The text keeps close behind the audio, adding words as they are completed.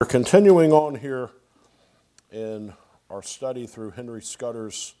We're continuing on here in our study through Henry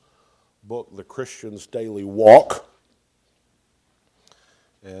Scudder's book, The Christian's Daily Walk.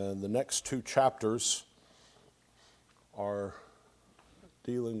 And the next two chapters are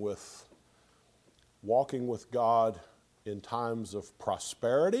dealing with walking with God in times of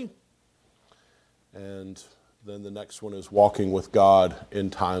prosperity. And then the next one is walking with God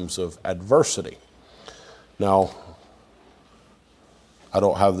in times of adversity. Now, I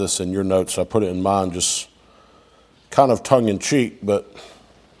don't have this in your notes. I put it in mine just kind of tongue-in-cheek, but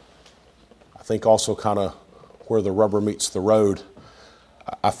I think also kind of where the rubber meets the road.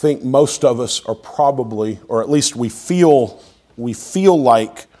 I think most of us are probably, or at least we feel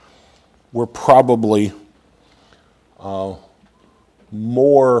like we're probably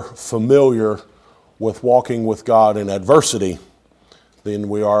more familiar with walking with God in adversity than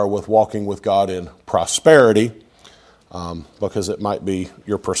we are with walking with God in prosperity. Because it might be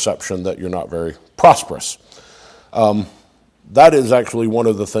your perception that you're not very prosperous. That is actually one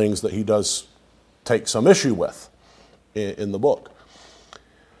of the things that he does take some issue with in the book.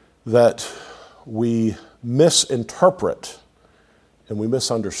 That we misinterpret and we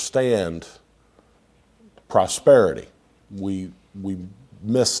misunderstand prosperity. We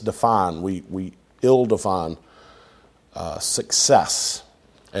misdefine, we ill-define success.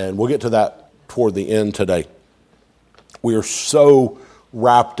 And we'll get to that toward the end today. We are so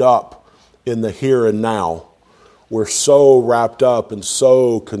wrapped up in the here and now. We're so wrapped up and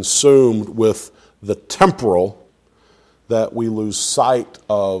so consumed with the temporal that we lose sight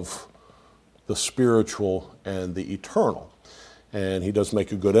of the spiritual and the eternal. And he does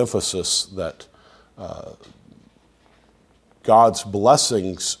make a good emphasis that God's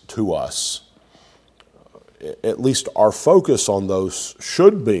blessings to us, at least our focus on those,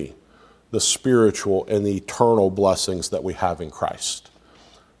 should be the spiritual and the eternal blessings that we have in Christ.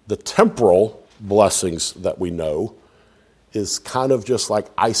 The temporal blessings that we know is kind of just like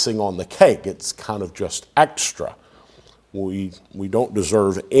icing on the cake. It's kind of just extra. We don't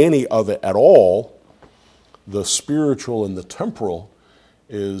deserve any of it at all. The spiritual and the temporal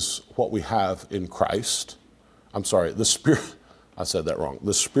is what we have in Christ. I'm sorry, I said that wrong.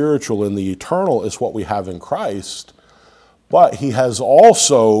 The spiritual and the eternal is what we have in Christ, but he has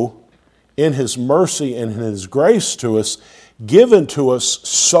also, in his mercy and in his grace to us, given to us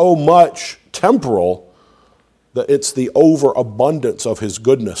so much temporal that it's the overabundance of his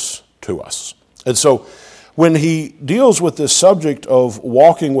goodness to us. And so when he deals with this subject of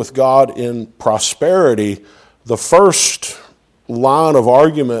walking with God in prosperity, the first line of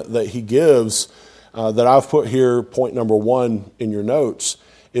argument that he gives, that I've put here, point number 1 in your notes,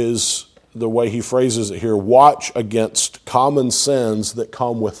 is the way he phrases it here: watch against common sins that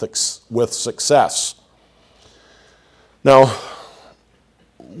come with success. Now,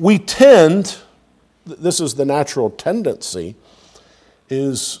 we tend, this is the natural tendency,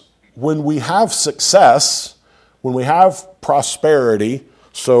 is when we have success, when we have prosperity,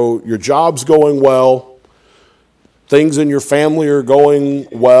 so your job's going well, things in your family are going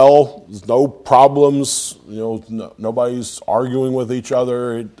well, there's no problems, nobody's arguing with each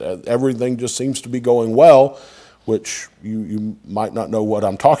other, everything just seems to be going well, which you might not know what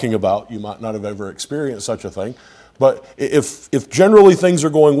I'm talking about, you might not have ever experienced such a thing, but if generally things are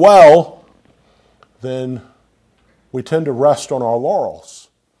going well, then we tend to rest on our laurels,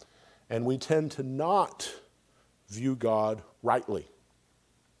 and we tend to not view God rightly.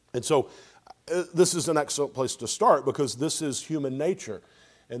 And so this is an excellent place to start, because this is human nature,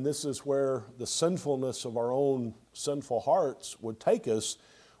 and this is where the sinfulness of our own sinful hearts would take us.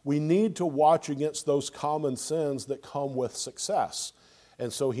 We need to watch against those common sins that come with success.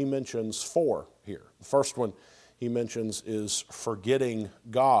 And so he mentions 4 here. The first one he mentions is forgetting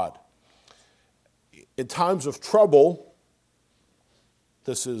God. In times of trouble,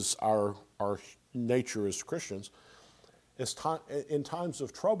 this is our nature as Christians, in times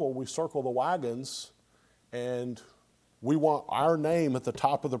of trouble, we circle the wagons and we want our name at the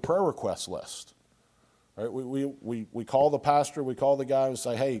top of the prayer request list. Right? We call the pastor, we call the guy and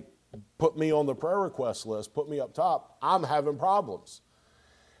say, hey, put me on the prayer request list, put me up top. I'm having problems.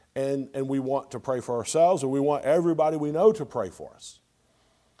 And we want to pray for ourselves, and we want everybody we know to pray for us.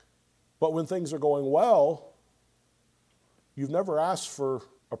 But when things are going well, you've never asked for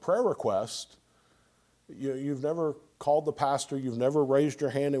a prayer request. You've never called the pastor, you've never raised your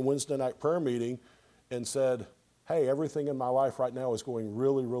hand in Wednesday night prayer meeting and said, hey, everything in my life right now is going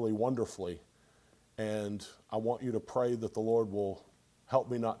really, really wonderfully, and I want you to pray that the Lord will help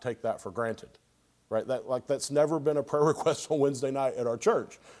me not take that for granted. Right? That's never been a prayer request on Wednesday night at our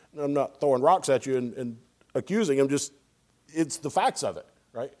church. And I'm not throwing rocks at you and accusing them, just it's the facts of it.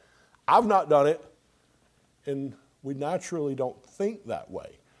 right? I've not done it, and we naturally don't think that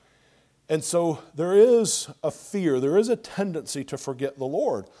way. And so there is a fear, there is a tendency to forget the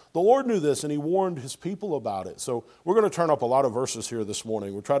Lord. The Lord knew this, and he warned his people about it. So we're going to turn up a lot of verses here this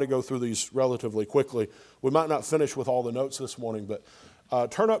morning. We'll try to go through these relatively quickly. We might not finish with all the notes this morning,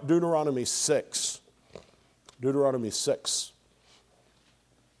 but turn up Deuteronomy 6. Deuteronomy 6.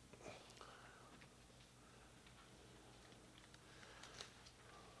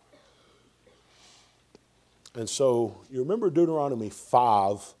 And so you remember Deuteronomy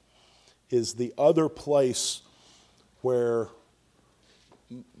 5 is the other place where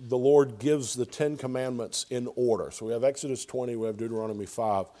the Lord gives the Ten Commandments in order. So we have Exodus 20, we have Deuteronomy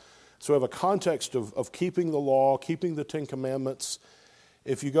 5. So we have a context of keeping the law, keeping the Ten Commandments.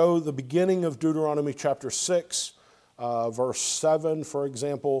 If you go to the beginning of Deuteronomy chapter 6, verse 7, for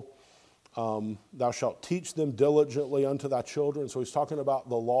example, thou shalt teach them diligently unto thy children. So he's talking about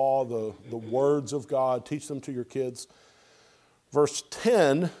the law, the words of God. Teach them to your kids. Verse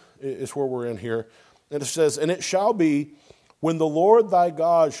 10 is where we're in here. And it says, and it shall be, when the Lord thy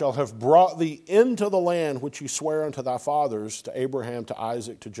God shall have brought thee into the land which he sware unto thy fathers, to Abraham, to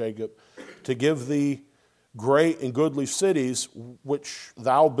Isaac, to Jacob, to give thee great and goodly cities, which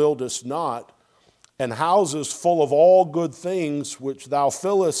thou buildest not, and houses full of all good things, which thou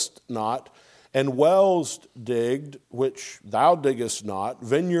fillest not, and wells digged, which thou diggest not,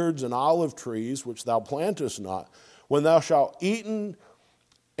 vineyards and olive trees, which thou plantest not, when thou shalt eaten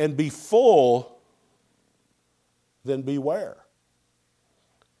and be full, then beware,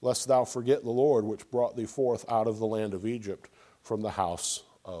 lest thou forget the Lord, which brought thee forth out of the land of Egypt from the house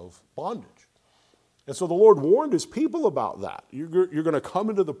of bondage. And so the Lord warned his people about that. You're going to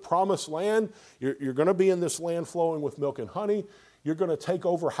come into the promised land. You're going to be in this land flowing with milk and honey. You're going to take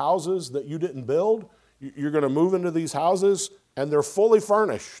over houses that you didn't build. You're going to move into these houses, and they're fully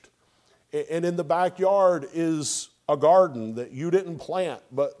furnished. And in the backyard is a garden that you didn't plant,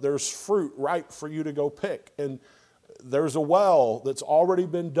 but there's fruit ripe for you to go pick. And there's a well that's already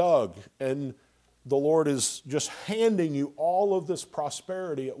been dug, and the Lord is just handing you all of this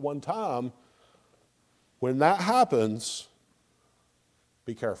prosperity at one time. When that happens,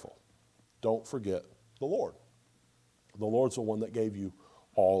 be careful. Don't forget the Lord. The Lord's the one that gave you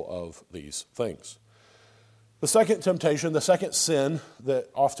all of these things. The second temptation, the second sin that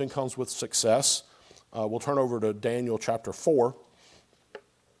often comes with success, we'll turn over to Daniel chapter 4,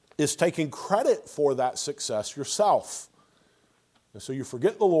 is taking credit for that success yourself. And so you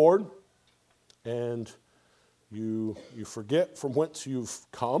forget the Lord, and you forget from whence you've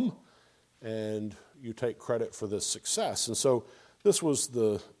come, and you take credit for this success. And so this was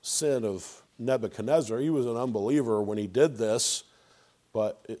the sin of Nebuchadnezzar. He was an unbeliever when he did this,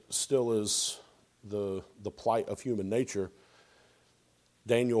 but it still is the plight of human nature.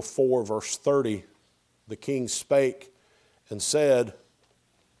 Daniel 4, verse 30, the king spake and said,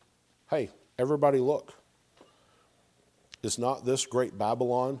 hey, everybody look. Is not this great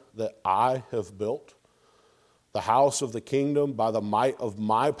Babylon that I have built, the house of the kingdom by the might of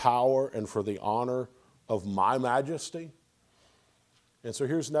my power and for the honor of my majesty? And so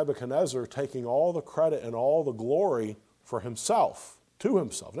here's Nebuchadnezzar taking all the credit and all the glory for himself, to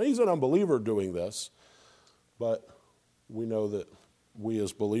himself. Now, he's an unbeliever doing this, but we know that we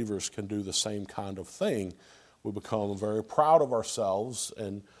as believers can do the same kind of thing. We become very proud of ourselves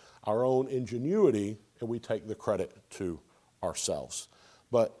and our own ingenuity, and we take the credit to ourselves.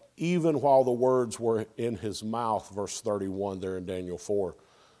 But even while the words were in his mouth, verse 31 there in Daniel 4,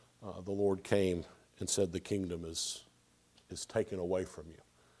 the Lord came and said, the kingdom is taken away from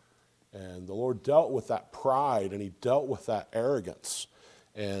you. And the Lord dealt with that pride, and he dealt with that arrogance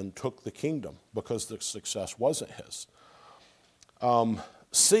and took the kingdom because the success wasn't his.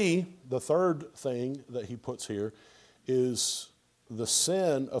 C, the third thing that he puts here, is the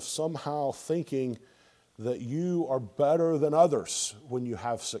sin of somehow thinking that you are better than others when you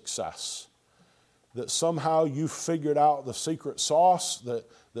have success. That somehow you figured out the secret sauce,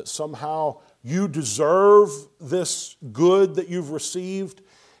 that somehow you deserve this good that you've received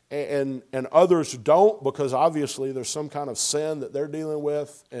and others don't, because obviously there's some kind of sin that they're dealing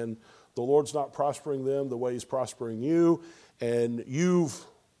with and the Lord's not prospering them the way he's prospering you, and you've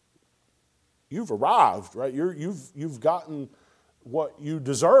arrived, right? You've gotten what you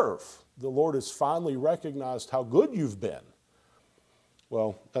deserve. The Lord has finally recognized how good you've been.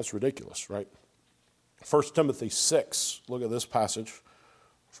 Well, that's ridiculous, right? 1 Timothy 6, look at this passage.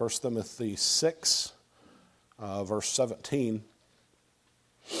 1 Timothy 6, verse 17.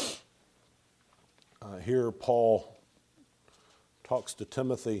 Here Paul talks to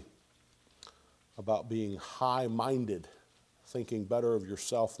Timothy about being high-minded, thinking better of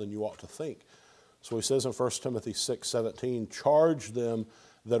yourself than you ought to think. So he says in 1 Timothy 6:17, charge them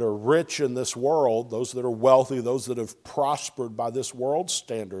that are rich in this world, those that are wealthy, those that have prospered by this world's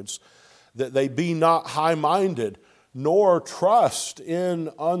standards, that they be not high-minded, nor trust in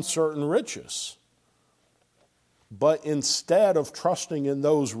uncertain riches. But instead of trusting in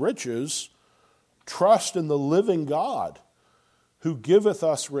those riches, trust in the living God, who giveth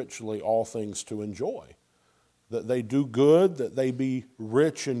us richly all things to enjoy. That they do good, that they be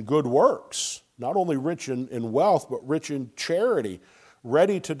rich in good works, not only rich in wealth, but rich in charity,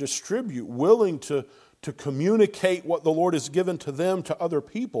 ready to distribute, willing to communicate what the Lord has given to them to other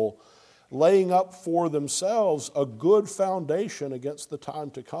people, laying up for themselves a good foundation against the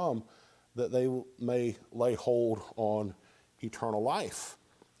time to come, that they may lay hold on eternal life.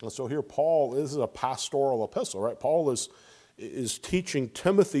 And so here Paul, this is a pastoral epistle, right? Paul is teaching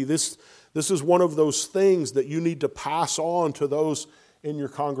Timothy, this is one of those things that you need to pass on to those in your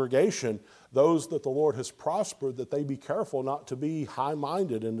congregation, those that the Lord has prospered, that they be careful not to be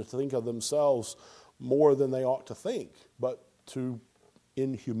high-minded and to think of themselves more than they ought to think, but to,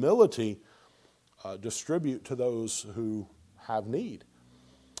 in humility, distribute to those who have need.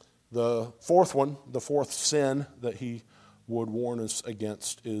 The fourth sin that he would warn us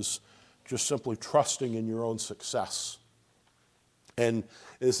against is just simply trusting in your own success. And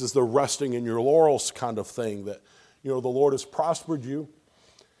this is the resting in your laurels kind of thing that, the Lord has prospered you,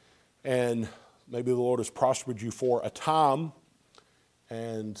 and maybe the Lord has prospered you for a time,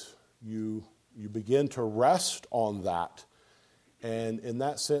 and you begin to rest on that. And in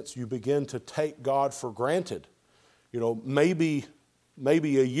that sense, you begin to take God for granted. Maybe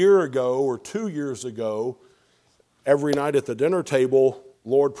a year ago or 2 years ago, every night at the dinner table,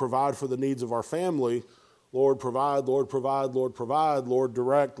 Lord, provide for the needs of our family. Lord, provide, Lord, provide, Lord, provide, Lord,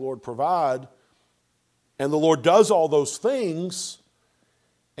 direct, Lord, provide. And the Lord does all those things,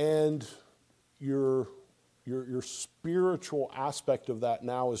 and your spiritual aspect of that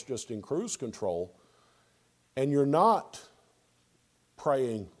now is just in cruise control, and you're not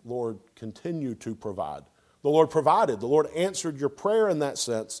praying, Lord, continue to provide. The Lord provided. The Lord answered your prayer in that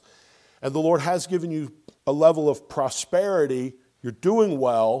sense, and the Lord has given you a level of prosperity. You're doing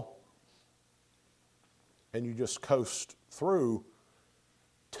well, and you just coast through,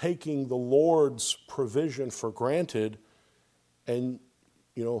 taking the Lord's provision for granted. And,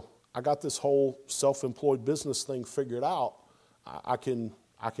 I got this whole self-employed business thing figured out. I can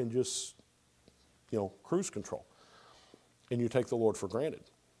just, cruise control. And you take the Lord for granted.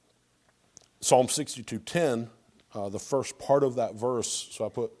 Psalm 62:10, the first part of that verse,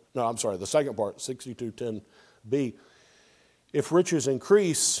 the second part, 62:10b. If riches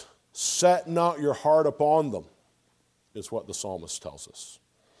increase, set not your heart upon them, is what the psalmist tells us.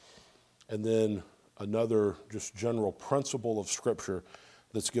 And then another just general principle of Scripture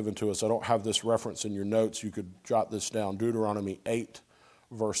that's given to us. I don't have this reference in your notes. You could jot this down. Deuteronomy 8,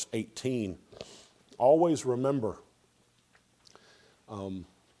 verse 18. Always remember, the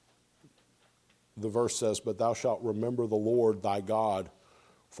verse says, but thou shalt remember the Lord thy God,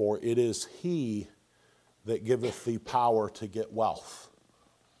 for it is he that giveth thee power to get wealth.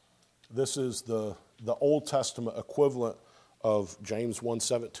 This is the Old Testament equivalent of James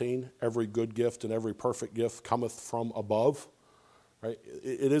 1:17. Every good gift and every perfect gift cometh from above. Right?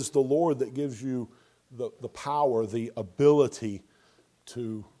 It is the Lord that gives you the power, the ability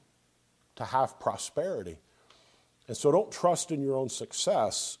to have prosperity. And so don't trust in your own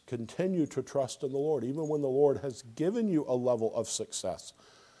success. Continue to trust in the Lord. Even when the Lord has given you a level of success,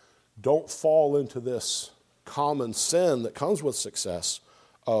 don't fall into this common sin that comes with success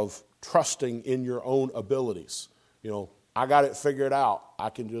of trusting in your own abilities. I got it figured out. I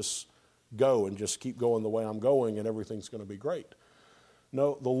can just go and just keep going the way I'm going and everything's going to be great.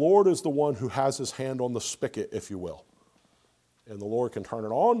 No, the Lord is the one who has his hand on the spigot, if you will. And the Lord can turn it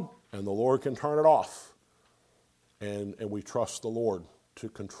on and the Lord can turn it off. And we trust the Lord to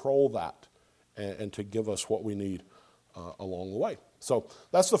control that and to give us what we need along the way. So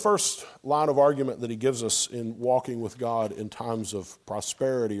that's the first line of argument that he gives us in walking with God in times of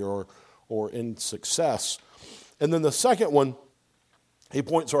prosperity or in success. And then the second one, he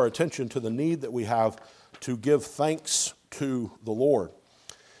points our attention to the need that we have to give thanks to the Lord.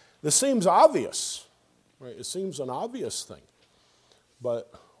 This seems obvious, right? It seems an obvious thing,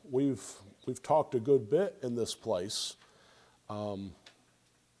 but we've talked a good bit in this place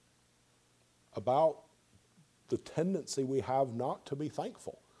about the tendency we have not to be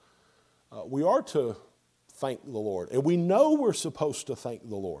thankful. We are to thank the Lord, and we know we're supposed to thank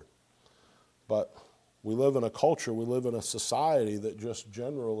the Lord, but we live in a culture, we live in a society that just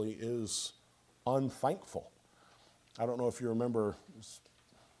generally is unthankful. I don't know if you remember, it was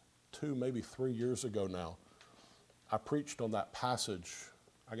 2, maybe 3 years ago now, I preached on that passage,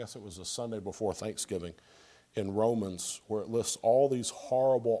 I guess it was a Sunday before Thanksgiving, in Romans, where it lists all these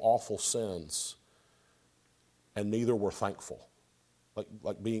horrible, awful sins, and neither were thankful.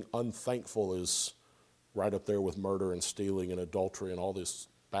 Like being unthankful is right up there with murder and stealing and adultery and all these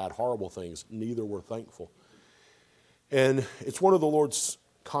bad, horrible things. Neither were thankful. And it's one of the Lord's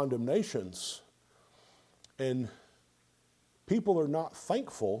condemnations. And people are not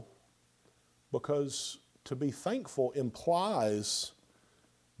thankful because to be thankful implies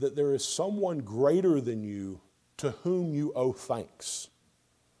that there is someone greater than you to whom you owe thanks.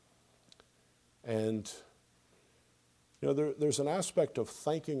 And there's an aspect of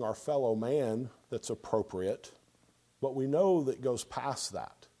thanking our fellow man that's appropriate, but we know that goes past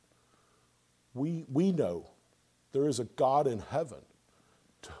that. We know there is a God in heaven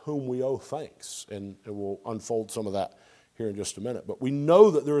to whom we owe thanks, and we'll unfold some of that here in just a minute. But we know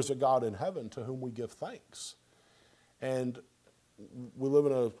that there is a God in heaven to whom we give thanks. And we live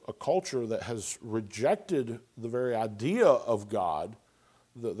in a culture that has rejected the very idea of God,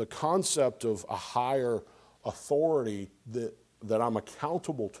 the concept of a higher authority that I'm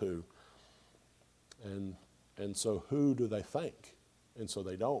accountable to. And so who do they thank? And so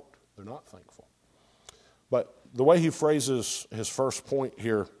they don't. They're not thankful. But the way he phrases his first point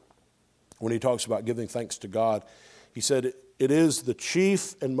here, when he talks about giving thanks to God, he said, it is the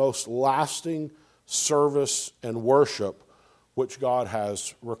chief and most lasting service and worship which God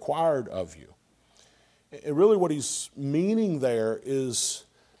has required of you. And really what he's meaning there is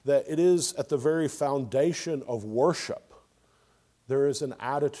that it is at the very foundation of worship. There is an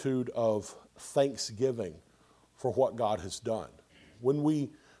attitude of thanksgiving for what God has done. When we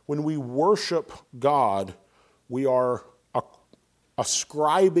worship God, we are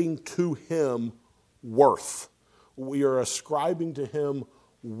ascribing to him worth. We are ascribing to him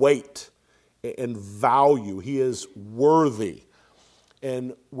weight and value. He is worthy.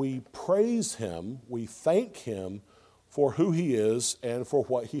 And we praise him, we thank him for who he is and for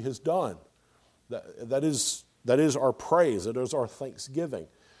what he has done. That is our praise. It is our thanksgiving.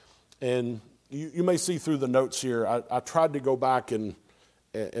 And you may see through the notes here, I tried to go back and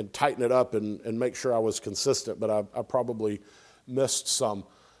tighten it up and make sure I was consistent, but I probably missed some.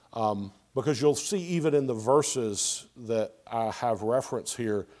 Because you'll see even in the verses that I have reference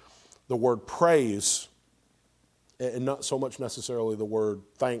here, the word praise, and not so much necessarily the word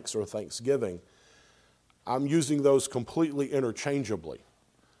thanks or thanksgiving. I'm using those completely interchangeably.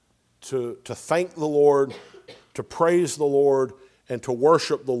 To thank the Lord, to praise the Lord, and to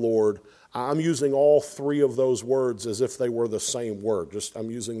worship the Lord, I'm using all three of those words as if they were the same word.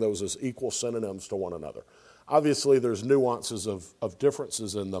 I'm using those as equal synonyms to one another. Obviously, there's nuances of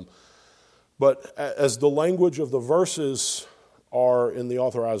differences in them. But as the language of the verses are in the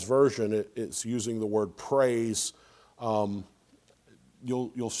Authorized Version, it's using the word praise.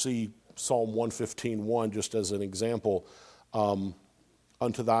 You'll see Psalm 115:1 just as an example.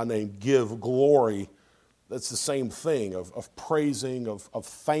 Unto thy name give glory. That's the same thing of praising, of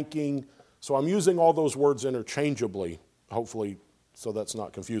thanking. So I'm using all those words interchangeably, hopefully, so that's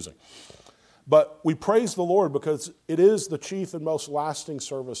not confusing. But we praise the Lord because it is the chief and most lasting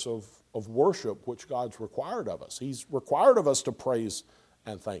service of worship which God's required of us. He's required of us to praise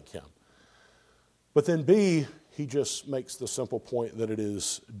and thank him. But then B, he just makes the simple point that it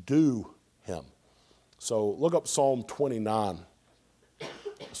is due him. So look up Psalm 29.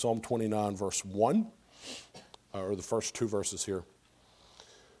 Psalm 29, verse 1, or the first two verses here.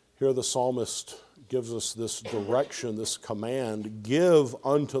 Here the psalmist gives us this direction, this command: give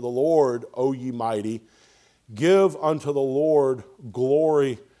unto the Lord, O ye mighty, give unto the Lord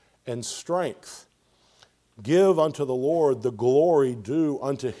glory and strength. Give unto the Lord the glory due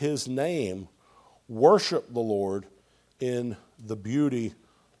unto his name. Worship the Lord in the beauty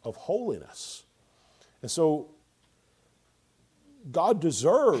of holiness. And so God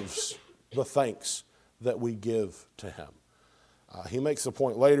deserves the thanks that we give to him. He makes the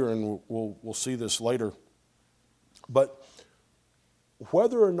point later, and we'll see this later. But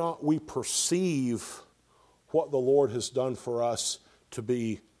whether or not we perceive what the Lord has done for us to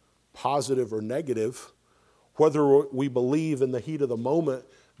be positive or negative, whether we believe in the heat of the moment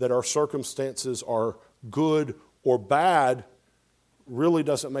that our circumstances are good or bad, really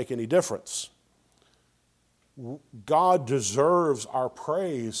doesn't make any difference. God deserves our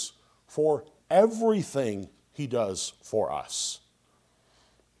praise for everything he does for us.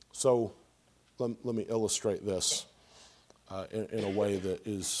 So let me illustrate this in a way that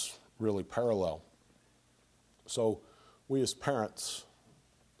is really parallel. So we as parents,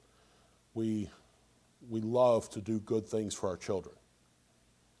 we we love to do good things for our children.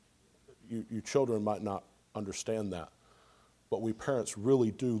 You children might not understand that, but we parents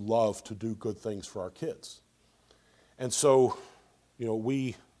really do love to do good things for our kids. And so,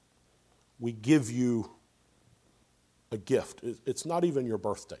 we give you a gift. It's not even your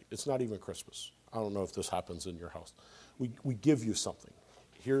birthday. It's not even Christmas. I don't know if this happens in your house. We give you something.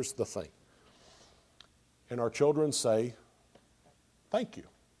 Here's the thing. And our children say, thank you.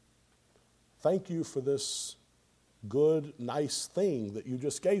 Thank you for this good, nice thing that you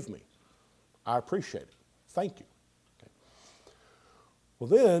just gave me. I appreciate it. Thank you. Okay. Well,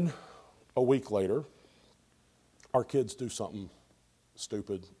 then, a week later, our kids do something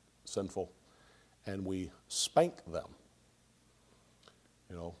stupid, sinful, and we spank them.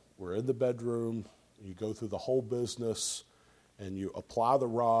 We're in the bedroom, you go through the whole business, and you apply the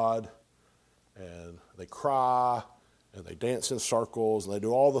rod, and they cry, and they dance in circles, and they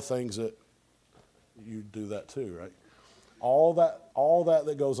do all the things that you do that too, right? All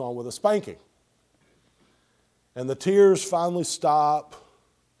that goes on with a spanking. And the tears finally stop.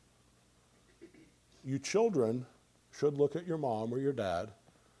 You children should look at your mom or your dad,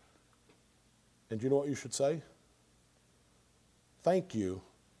 and do you know what you should say? Thank you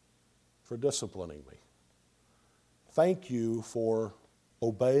for disciplining me. Thank you for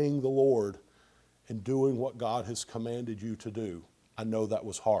obeying the Lord and doing what God has commanded you to do. I know that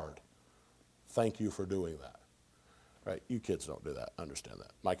was hard. Thank you for doing that. Right? You kids don't do that. I understand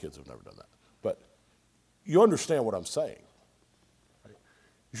that. My kids have never done that. But you understand what I'm saying. Right?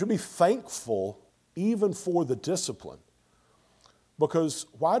 You should be thankful even for the discipline. Because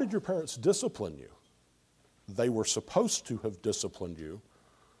why did your parents discipline you? They were supposed to have disciplined you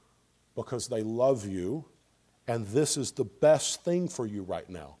because they love you, and this is the best thing for you right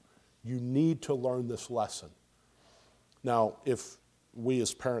now. You need to learn this lesson. Now, if we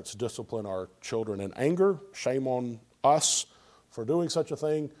as parents discipline our children in anger, shame on us for doing such a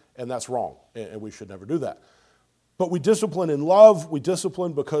thing, and that's wrong, and we should never do that. But we discipline in love. We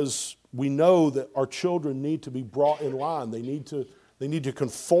discipline because we know that our children need to be brought in line. They need to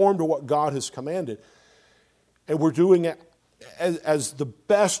conform to what God has commanded. And we're doing it as the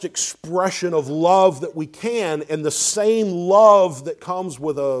best expression of love that we can, and the same love that comes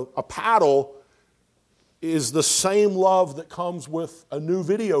with a paddle is the same love that comes with a new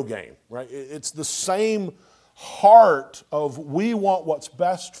video game, right? It's the same heart of we want what's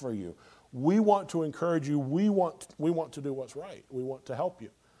best for you. We want to encourage you. We want to do what's right. We want to help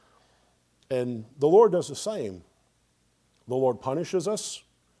you. And the Lord does the same. The Lord punishes us,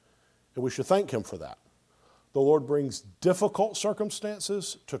 and we should thank Him for that. The Lord brings difficult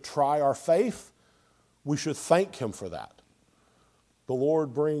circumstances to try our faith. We should thank Him for that. The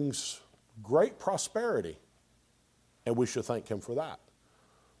Lord brings great prosperity, and we should thank Him for that.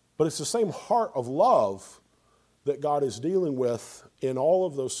 But it's the same heart of love that God is dealing with in all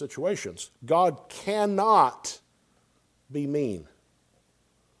of those situations. God cannot be mean.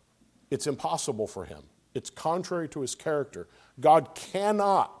 It's impossible for Him. It's contrary to His character. God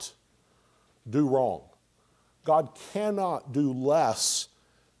cannot do wrong. God cannot do less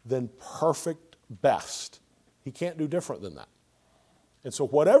than perfect best. He can't do different than that. And so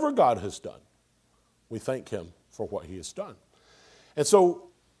whatever God has done, we thank Him for what He has done. And so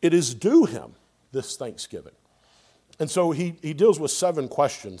it is due Him, this Thanksgiving. And so he deals with 7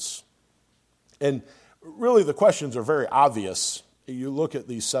 questions. And really the questions are very obvious. You look at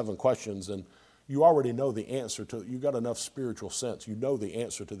these 7 questions and you already know the answer to it. You've got enough spiritual sense. You know the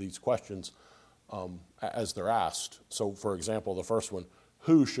answer to these questions as they're asked. So, for example, the first one,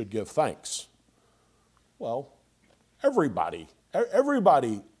 who should give thanks? Well, everybody.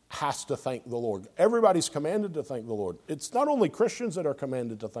 Everybody has to thank the Lord. Everybody's commanded to thank the Lord. It's not only Christians that are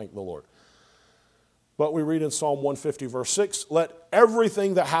commanded to thank the Lord. But we read in Psalm 150, verse 6, let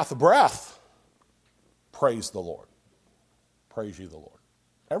everything that hath breath praise the Lord. Praise ye the Lord.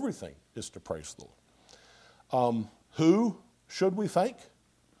 Everything is to praise the Lord. Who should we thank?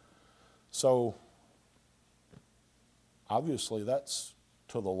 So, obviously, that's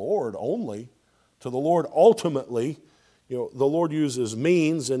to the Lord only. To the Lord ultimately. The Lord uses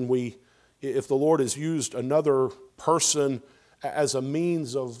means, and if the Lord has used another person as a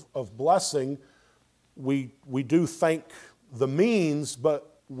means of blessing, we do thank the means,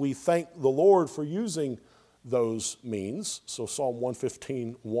 but we thank the Lord for using those means. So Psalm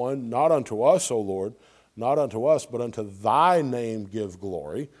 115:1, not unto us, O Lord, not unto us, but unto thy name give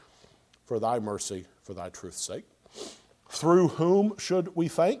glory, for thy mercy, for thy truth's sake. Through whom should we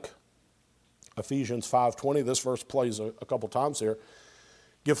thank? Ephesians 5:20, this verse plays a couple times here.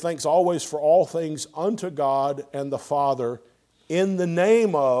 Give thanks always for all things unto God and the Father in the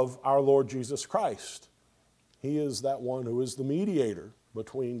name of our Lord Jesus Christ. He is that one who is the mediator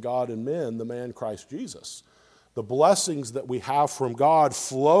between God and men, the man Christ Jesus. The blessings that we have from God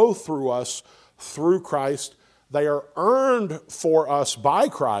flow through us through Christ. They are earned for us by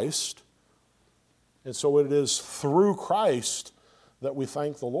Christ. And so it is through Christ that we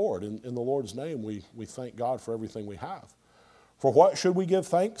thank the Lord. In the Lord's name, we thank God for everything we have. For what should we give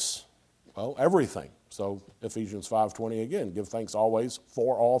thanks? Well, everything. So Ephesians 5:20 again, give thanks always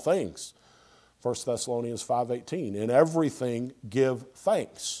for all things. 1 Thessalonians 5:18, in everything give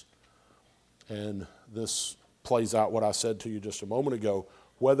thanks. And this plays out what I said to you just a moment ago.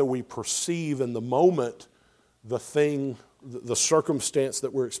 Whether we perceive in the moment the thing, the circumstance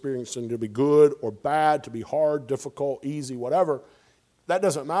that we're experiencing to be good or bad, to be hard, difficult, easy, whatever, that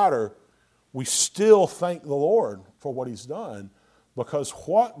doesn't matter. We still thank the Lord for what He's done, because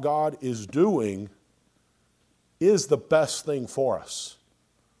what God is doing is the best thing for us.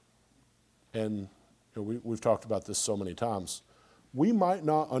 And we've talked about this so many times. We might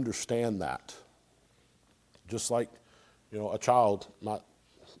not understand that. Just like, a child might,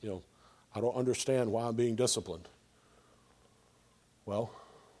 I don't understand why I'm being disciplined. Well,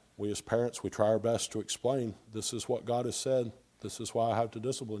 we as parents, we try our best to explain, this is what God has said. This is why I have to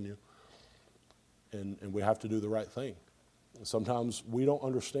discipline you. And we have to do the right thing. And sometimes we don't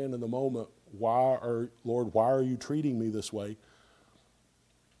understand in the moment, Lord, why are you treating me this way?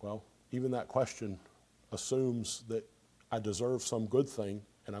 Well, even that question assumes that I deserve some good thing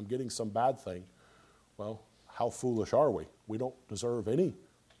and I'm getting some bad thing. Well, how foolish are we? We don't deserve any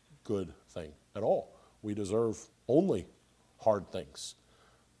good thing at all. We deserve only hard things.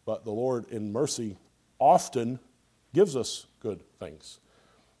 But the Lord in mercy often gives us good things.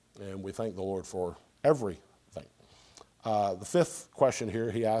 And we thank the Lord for everything. The fifth question here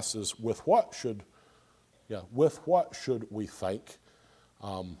he asks is, with what should we thank?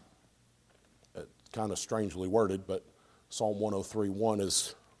 Kind of strangely worded, but Psalm 103:1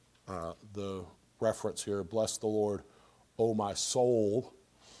 is the reference here. Bless the Lord, O my soul,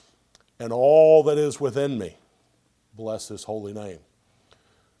 and all that is within me. Bless His holy name.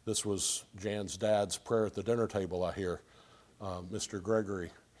 This was Jan's dad's prayer at the dinner table, I hear. Mr.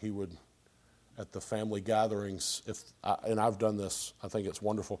 Gregory, he would, at the family gatherings, and I've done this, I think it's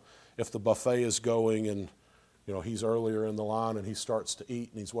wonderful. If the buffet is going and he's earlier in the line and he starts to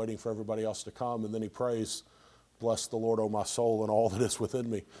eat and he's waiting for everybody else to come, and then he prays, bless the Lord, O my soul, and all that is within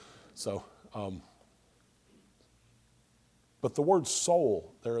me. So, but the word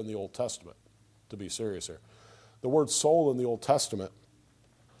soul there in the Old Testament, to be serious here, the word soul in the Old Testament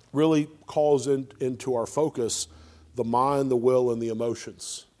really calls into our focus the mind, the will, and the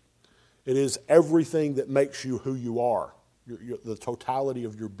emotions. It is everything that makes you who you are, the totality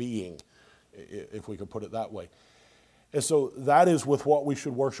of your being, if we could put it that way. And so that is with what we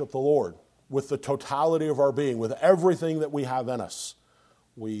should worship the Lord, with the totality of our being, with everything that we have in us.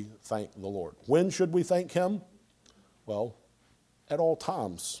 We thank the Lord. When should we thank Him? Well, at all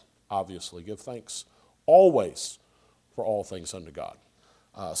times, obviously. Give thanks always for all things unto God.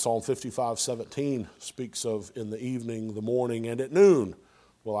 Psalm 55:17 speaks of in the evening, the morning, and at noon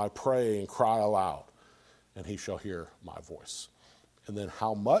will I pray and cry aloud, and He shall hear my voice. And then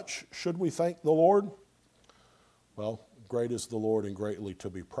how much should we thank the Lord? Well, great is the Lord and greatly to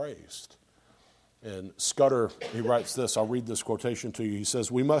be praised. And Scudder, he writes this, I'll read this quotation to you. He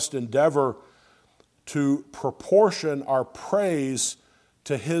says, we must endeavor to proportion our praise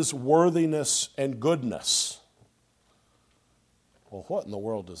to His worthiness and goodness. Well, what in the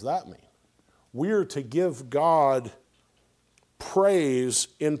world does that mean? We're to give God praise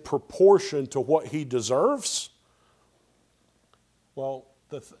in proportion to what He deserves? Well,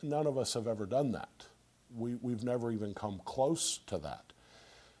 none of us have ever done that. We've never even come close to that.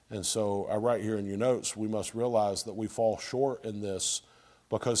 And so I write here in your notes, we must realize that we fall short in this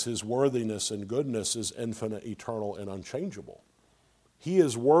because His worthiness and goodness is infinite, eternal, and unchangeable. He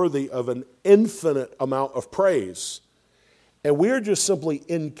is worthy of an infinite amount of praise, and we're just simply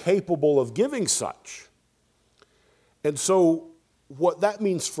incapable of giving such. And so what that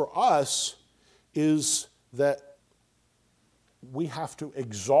means for us is that we have to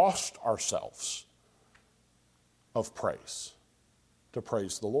exhaust ourselves of praise to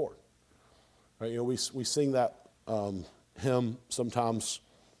praise the Lord. Right? We sing that hymn sometimes.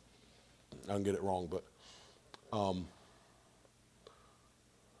 I can get it wrong, but how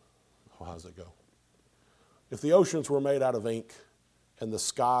does it go? If the oceans were made out of ink and the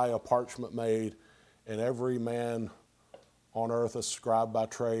sky a parchment made, and every man on earth a scribe by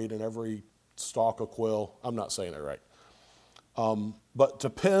trade and every stalk a quill, I'm not saying it right. But to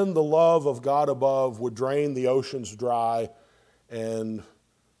pen the love of God above would drain the oceans dry, and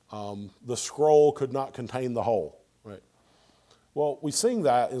The scroll could not contain the whole, right? Well, we sing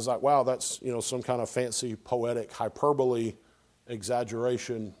that is like, wow, that's some kind of fancy poetic hyperbole,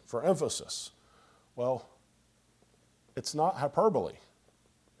 exaggeration for emphasis. Well, it's not hyperbole,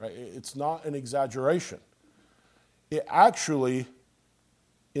 right? It's not an exaggeration. It actually,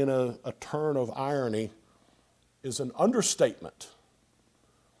 in a turn of irony, is an understatement.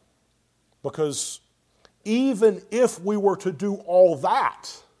 Because even if we were to do all that,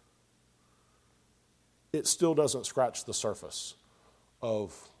 it still doesn't scratch the surface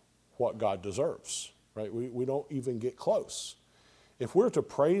of what God deserves, right? We don't even get close. If we're to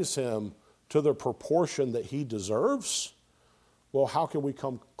praise him to the proportion that he deserves, well, how can we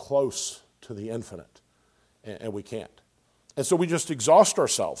come close to the infinite? And we can't. And so we just exhaust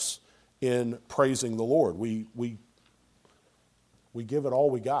ourselves in praising the Lord. We give it all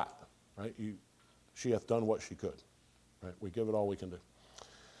we got, right? She hath done what she could, right? We give it all we can do.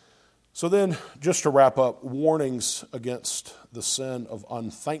 So then, just to wrap up, warnings against the sin of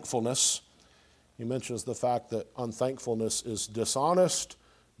unthankfulness. He mentions the fact that unthankfulness is dishonest,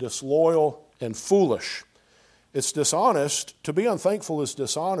 disloyal, and foolish. It's dishonest. To be unthankful is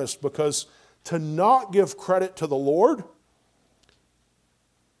dishonest because to not give credit to the Lord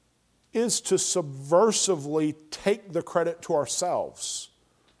is to subversively take the credit to ourselves.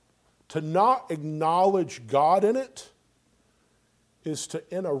 To not acknowledge God in it is to,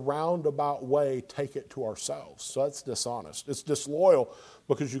 in a roundabout way, take it to ourselves. So that's dishonest. It's disloyal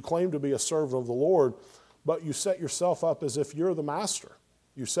because you claim to be a servant of the Lord, but you set yourself up as if you're the master.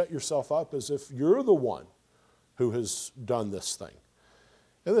 You set yourself up as if you're the one who has done this thing.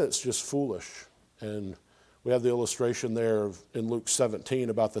 And then it's just foolish. And we have the illustration there in Luke 17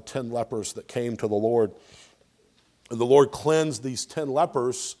 about the 10 lepers that came to the Lord. And the Lord cleansed these 10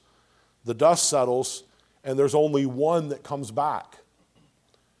 lepers. The dust settles, and there's only one that comes back.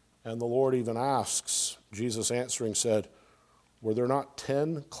 And the Lord even asks, Jesus answering said, were there not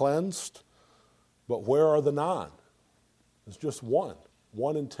 10 cleansed? But where are the 9? It's just one.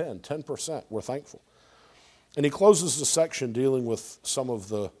 1 in 10, 10%. We're thankful. And he closes the section dealing with some of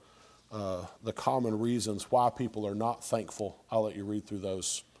the common reasons why people are not thankful. I'll let you read through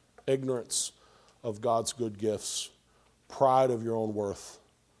those. Ignorance of God's good gifts, pride of your own worth,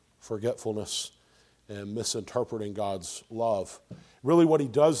 forgetfulness, and misinterpreting God's love. Really what he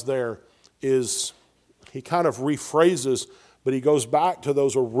does there is he kind of rephrases, but he goes back to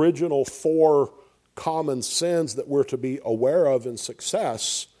those original 4 common sins that we're to be aware of in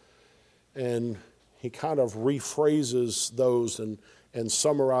success, and he kind of rephrases those and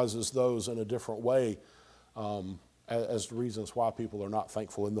summarizes those in a different way as reasons why people are not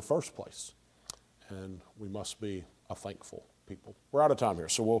thankful in the first place. And we must be a thankful people. We're out of time here,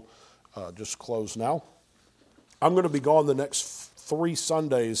 so we'll just close now. I'm going to be gone the next 3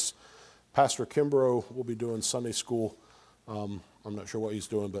 Sundays. Pastor Kimbrough will be doing Sunday school. I'm not sure what he's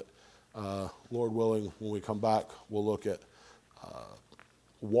doing, but Lord willing, when we come back, we'll look at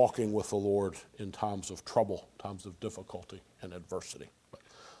walking with the Lord in times of trouble, times of difficulty and adversity. But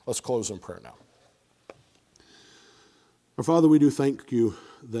let's close in prayer now. Our Father, we do thank you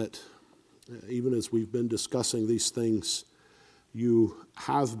that even as we've been discussing these things, you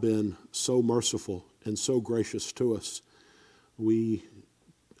have been so merciful and so gracious to us. We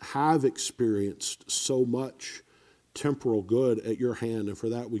have experienced so much temporal good at your hand, and for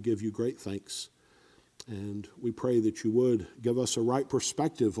that we give you great thanks. And we pray that you would give us a right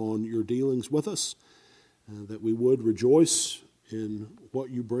perspective on your dealings with us, that we would rejoice in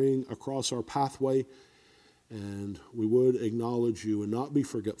what you bring across our pathway, and we would acknowledge you and not be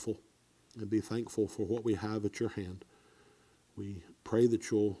forgetful and be thankful for what we have at your hand. We pray that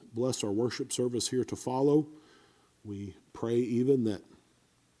you'll bless our worship service here to follow. We pray even that,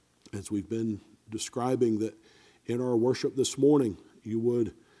 as we've been describing, that in our worship this morning, you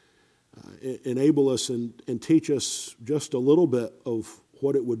would enable us and teach us just a little bit of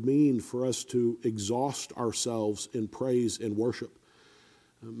what it would mean for us to exhaust ourselves in praise and worship.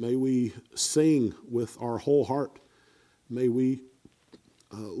 May we sing with our whole heart. May we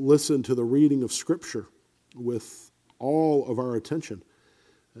listen to the reading of Scripture with all of our attention.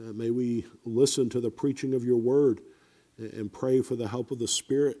 May we listen to the preaching of your word and pray for the help of the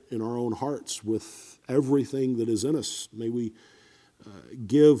Spirit in our own hearts with everything that is in us. May we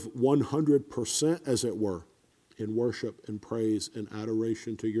give 100%, as it were, in worship and praise and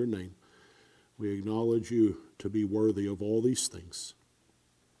adoration to your name. We acknowledge you to be worthy of all these things.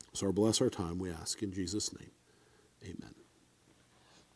 So bless our time, we ask in Jesus' name. Amen.